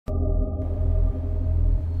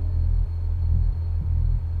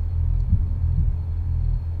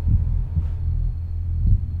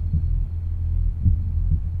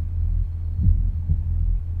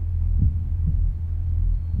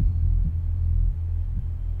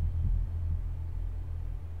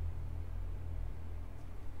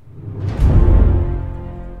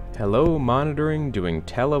Hello Monitoring doing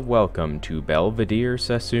tell of welcome to Belvedere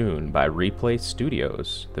Sassoon by Replay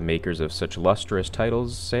Studios, the makers of such lustrous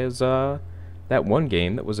titles as, that one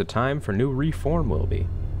game that was a time for new reform will be.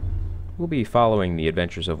 We'll be following the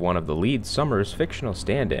adventures of one of the lead Summer's fictional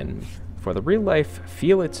stand-in for the real-life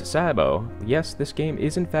Felix Sabo. Yes, this game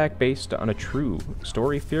is in fact based on a true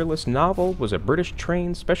story. Fearless Novel was a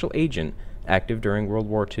British-trained special agent active during World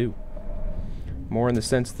War II. More in the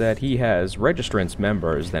sense that he has registrants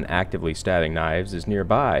members than actively stabbing knives is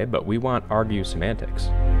nearby, but we want argue semantics.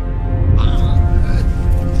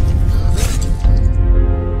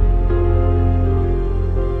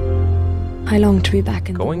 I long to be back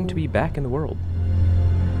in Going to be back in the world.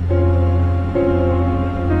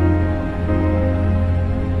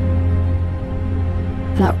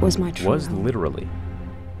 That was my true Was home. literally.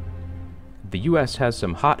 The US has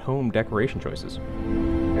some hot home decoration choices.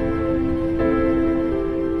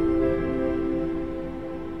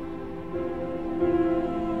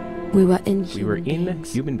 We were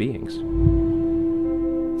human beings.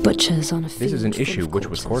 Butchers on a field. This is an full issue of which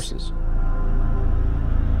was corpses.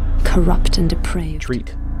 courses. Corrupt and depraved.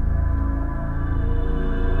 Treat.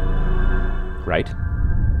 Right?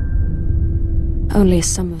 Only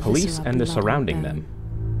some of us Police are and the blood surrounding and them.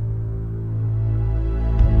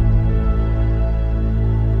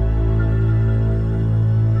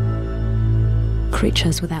 bone.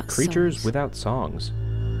 Creatures without Creatures souls. without songs.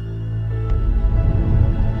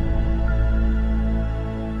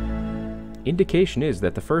 Indication is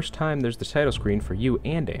that the first time there's the title screen for you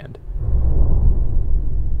and.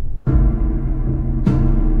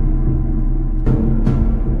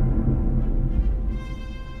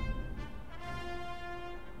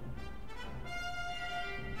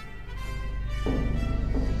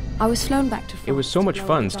 I was flown back to France. It was so much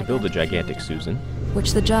fun to build a gigantic Susan.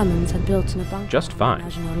 Which the Germans had built in a bunker. Just fine. on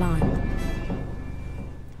the Maginot Line.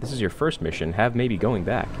 This is your first mission, have maybe going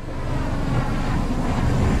back.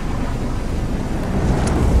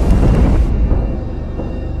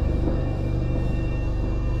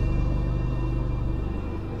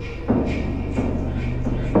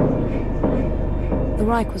 The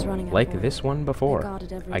Reich was running out Like of this oil. one They before,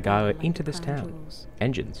 guarded every I barrel got like into the this crown town. jewels.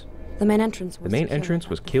 Engines. The main entrance was The main secured entrance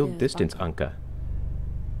was like the killed Fears distance bunker.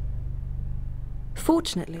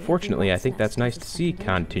 Unka. Fortunately, I think that's nice to see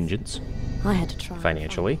contingents. I had to try.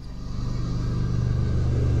 Financially.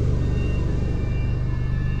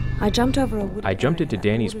 I jumped over a wooded I jumped into area that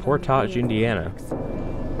Danny's bordered on the Portage, rear Indiana.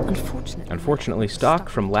 tracks. Unfortunately, stock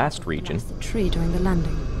from last region. The tree during the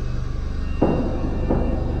landing.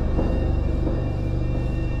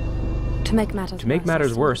 To make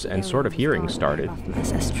matters worse, and sort of hearing started.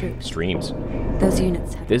 SS troops. Streams. Those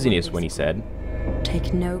units had Dizziness when he said,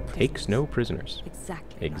 Take no prisoners. takes no prisoners.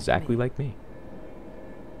 Exactly like me.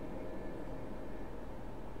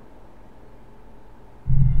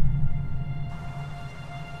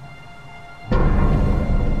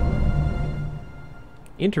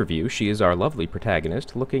 Interview, she is our lovely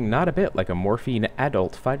protagonist, looking not a bit like a morphine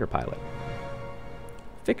adult fighter pilot.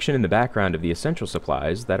 Fiction in the background of the essential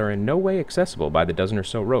supplies that are in no way accessible by the dozen or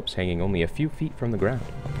so ropes hanging only a few feet from the ground.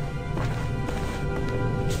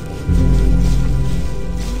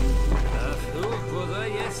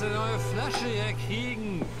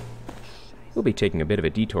 We'll be taking a bit of a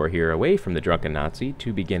detour here away from the drunken Nazi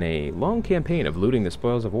to begin a long campaign of looting the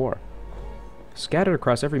spoils of war. Scattered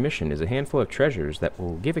across every mission is a handful of treasures that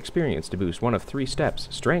will give experience to boost one of three steps: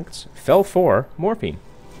 strengths, fell 4, morphine.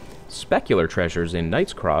 Specular treasures in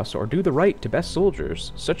Knight's Cross or do the right to best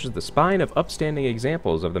soldiers, such as the spine of upstanding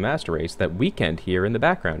examples of the master race that Weekend here in the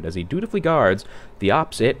background as he dutifully guards the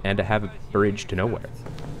opposite and to have a bridge to nowhere.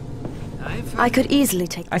 I could easily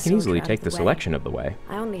take the I can easily soldier out take of the way. selection of the way,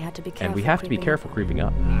 I only had to be careful and we have to be creeping careful up. creeping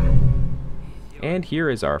up. And here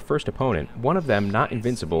is our first opponent, one of them not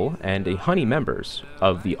invincible, and a honey members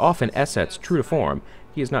of the often Essex true to form.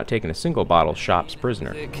 He has not taken a single bottle shop's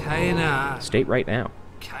prisoner. State right now.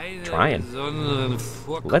 Trying.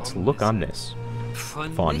 Let's look on this.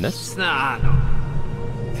 Fondness.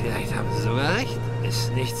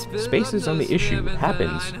 Spaces on the issue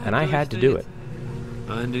happens, and I had to do it.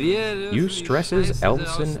 You stresses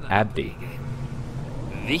Elson Abdi.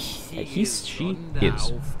 He, she,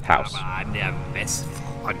 his house.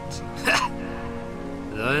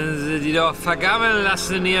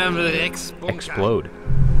 Explode.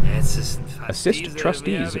 Assist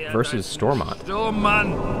trustees versus Stormont.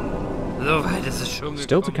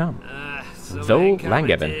 Still to come. Though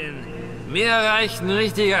Langevin.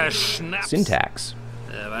 Syntax.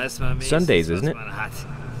 Sundays, isn't it?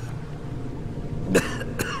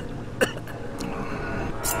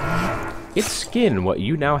 Its skin, what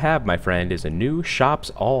you now have, my friend, is a new shop's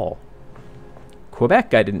all. Quebec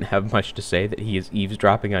guy didn't have much to say. That he is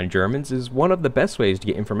eavesdropping on Germans is one of the best ways to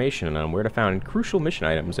get information on where to find crucial mission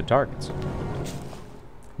items and targets.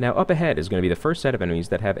 Now up ahead is going to be the first set of enemies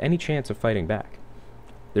that have any chance of fighting back.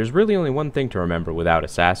 There's really only one thing to remember without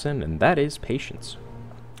Assassin, and that is patience.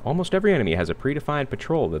 Almost every enemy has a predefined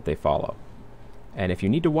patrol that they follow. And if you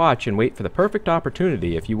need to watch and wait for the perfect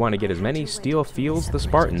opportunity if you want to get as many Steel Fields the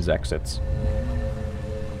Spartans exits.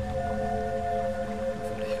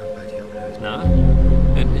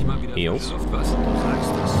 Meals.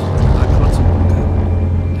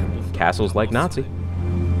 Castles like Nazi.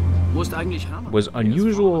 Was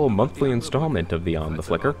unusual monthly installment of Beyond the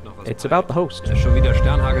Flicker. It's about the host.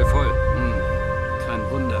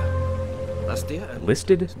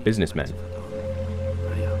 Listed businessmen.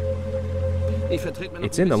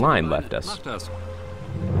 It's in the line left us.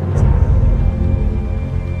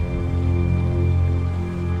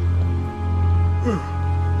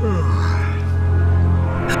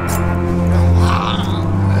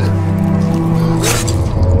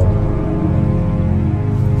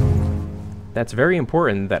 That's very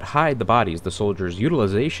important that hide the bodies the soldiers'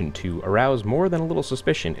 utilization to arouse more than a little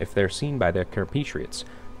suspicion if they're seen by their compatriots.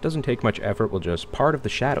 Doesn't take much effort, we're just part of the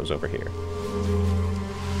shadows over here.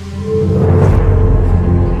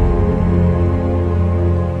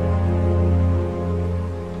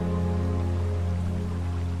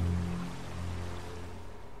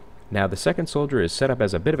 Now, the second soldier is set up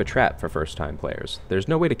as a bit of a trap for first-time players. There's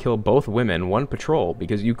no way to kill both women, one patrol,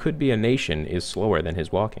 because you could be a nation is slower than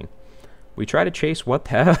his walking. We try to chase what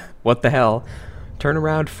the hell, turn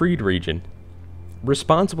around freed region.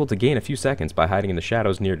 Responsible to gain a few seconds by hiding in the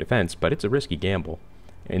shadows near defense, but it's a risky gamble.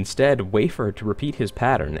 Instead, Wafer to repeat his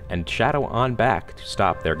pattern and shadow on back to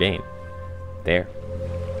stop their gain. There.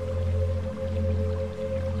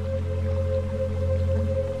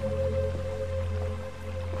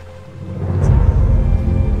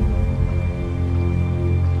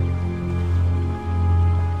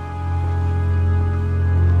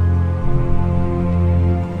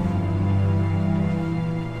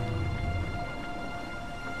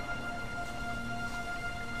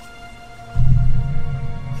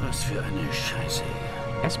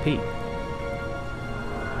 SP.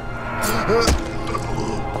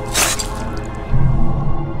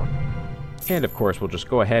 And of course, we'll just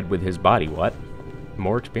go ahead with his body, what?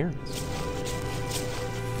 More experience.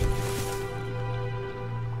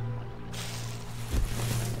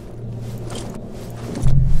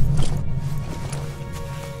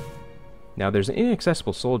 Now, there's an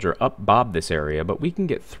inaccessible soldier up Bob this area, but we can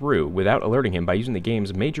get through without alerting him by using the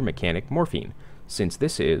game's major mechanic, Morphine. Since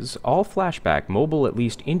this is all flashback, mobile, at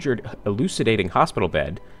least injured, elucidating hospital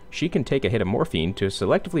bed, she can take a hit of morphine to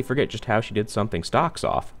selectively forget just how she did something stocks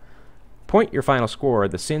off. Point your final score,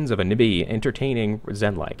 the sins of a Nibby, entertaining,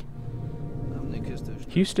 zen-like.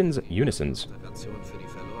 Houston's Unisons.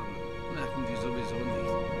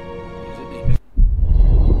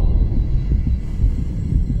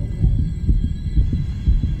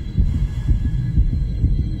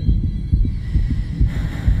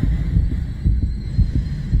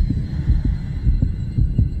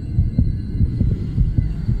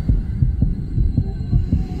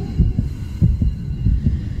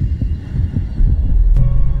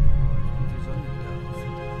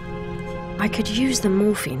 I could use the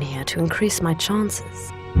morphine here to increase my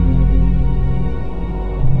chances.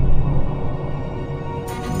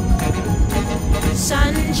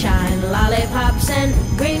 Sunshine, lollipops,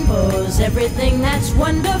 and rainbows. Everything that's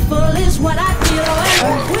wonderful is what I feel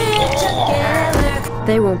when we're together.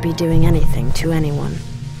 They won't be doing anything to anyone.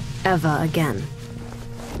 Ever again.